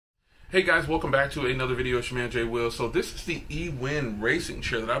Hey guys, welcome back to another video. It's your man Jay Will. So this is the EWin racing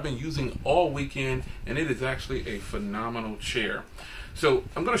chair that I've been using all weekend, and it is actually a phenomenal chair. So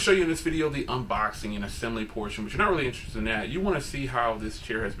I'm going to show you in this video the unboxing and assembly portion, but you're not really interested in that. You want to see how this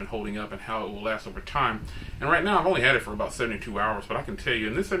chair has been holding up and how it will last over time. And right now I've only had it for about 72 hours, but I can tell you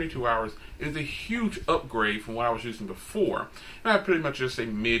in this 72 hours it is a huge upgrade from what I was using before. And I have pretty much just a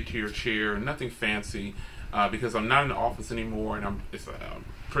mid-tier chair, nothing fancy, because I'm not in the office anymore, and it's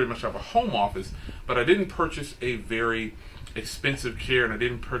pretty much have a home office, but I didn't purchase a very expensive chair, and I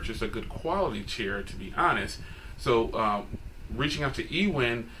didn't purchase a good quality chair, to be honest. So reaching out to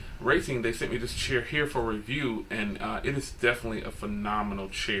EWin Racing, they sent me this chair here for review, and it is definitely a phenomenal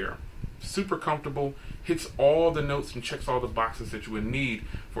chair. Super comfortable, hits all the notes and checks all the boxes that you would need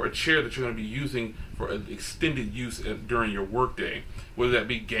for a chair that you're going to be using for an extended use during your workday. Whether that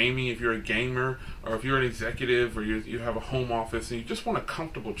be gaming if you're a gamer, or if you're an executive, or you have a home office and you just want a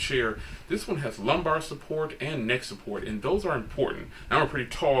comfortable chair. This one has lumbar support and neck support, and those are important. Now, I'm a pretty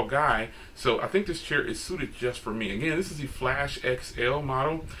tall guy, so I think this chair is suited just for me. Again, this is the Flash XL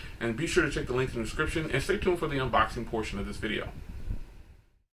model, and be sure to check the link in the description and stay tuned for the unboxing portion of this video.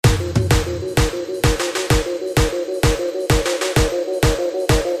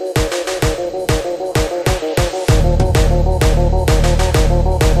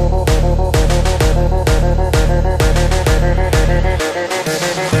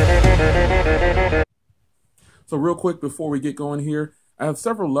 So real quick before we get going here, I have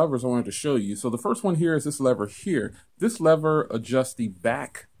several levers I wanted to show you. So the first one here is this lever here. This lever adjusts the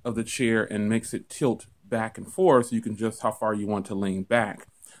back of the chair and makes it tilt back and forth so you can adjust how far you want to lean back.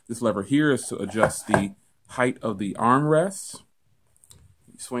 This lever here is to adjust the height of the armrests.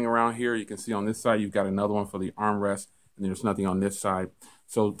 You swing around here, you can see on this side you've got another one for the armrest, and there's nothing on this side.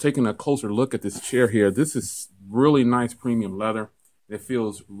 So taking a closer look at this chair here, this is really nice premium leather. It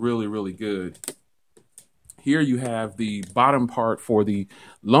feels really, really good. Here you have the bottom part for the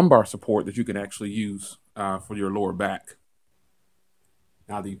lumbar support that you can actually use for your lower back.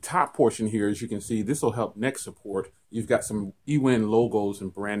 Now the top portion here, as you can see, this will help neck support. You've got some EWin logos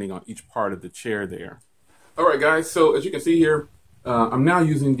and branding on each part of the chair there. All right, guys, so as you can see here, I'm now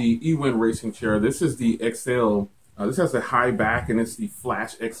using the EWin racing chair. This is the XL. This has a high back, and it's the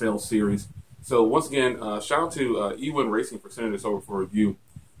Flash XL series. So once again, shout out to EWin Racing for sending this over for review.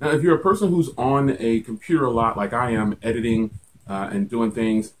 Now, if you're a person who's on a computer a lot, like I am, editing and doing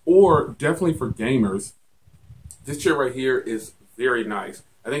things, or definitely for gamers, this chair right here is very nice.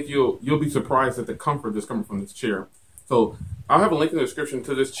 I think you'll be surprised at the comfort that's coming from this chair. So I'll have a link in the description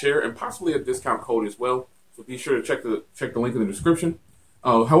to this chair and possibly a discount code as well. So be sure to check the link in the description.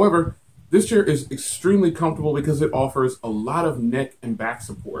 However, this chair is extremely comfortable because it offers a lot of neck and back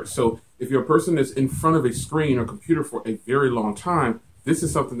support. So if you're a person that's in front of a screen or computer for a very long time, this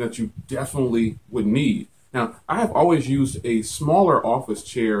is something that you definitely would need. Now, I have always used a smaller office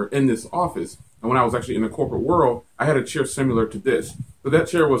chair in this office. And when I was actually in the corporate world, I had a chair similar to this. But that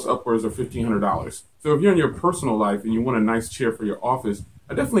chair was upwards of $1,500. So if you're in your personal life and you want a nice chair for your office,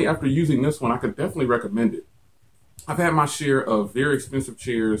 I definitely, after using this one, I could definitely recommend it. I've had my share of very expensive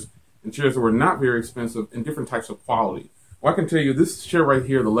chairs and chairs that were not very expensive in different types of quality. Well, I can tell you this chair right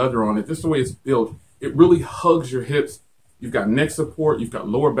here, the leather on it, just the way it's built, it really hugs your hips. You've got neck support, you've got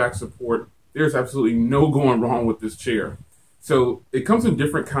lower back support. There's absolutely no going wrong with this chair. So it comes in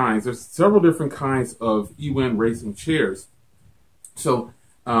different kinds. There's several different kinds of EWin racing chairs. So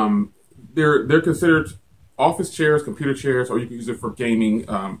they're considered office chairs, computer chairs, or you can use it for gaming.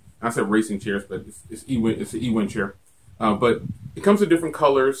 I said racing chairs, but it's EWin. It's an EWin chair. But it comes in different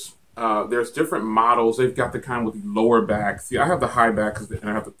colors. There's different models. They've got the kind with the lower back. See, I have the high back and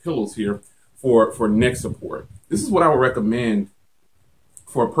I have the pillows here for neck support. This is what I would recommend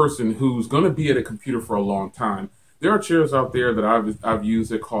for a person who's going to be at a computer for a long time. There are chairs out there that I've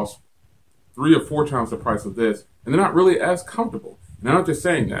used that cost 3 or 4 times the price of this, and they're not really as comfortable. And I'm not just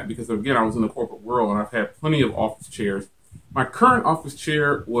saying that because, again, I was in the corporate world and I've had plenty of office chairs. My current office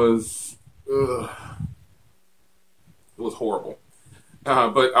chair was, it was horrible.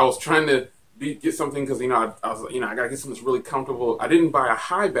 But I was trying to get something because, I got to get something that's really comfortable. I didn't buy a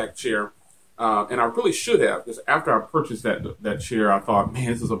high back chair. And I really should have, because after I purchased that chair, I thought, man,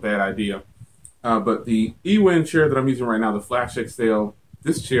 this is a bad idea. But the EWin chair that I'm using right now, the Flash XL,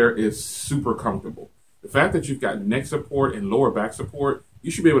 this chair is super comfortable. The fact that you've got neck support and lower back support, you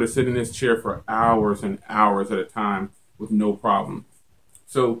should be able to sit in this chair for hours and hours at a time with no problem.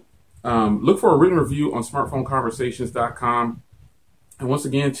 So look for a written review on smartphoneconversations.com. And once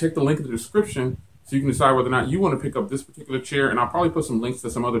again, check the link in the description so you can decide whether or not you want to pick up this particular chair. And I'll probably put some links to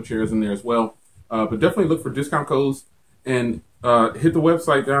some other chairs in there as well. But definitely look for discount codes And hit the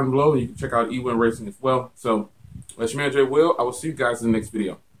website down below, and you can check out EWin Racing as well. So, that's your man, Jay Will. I will see you guys in the next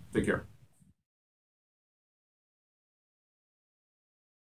video. Take care.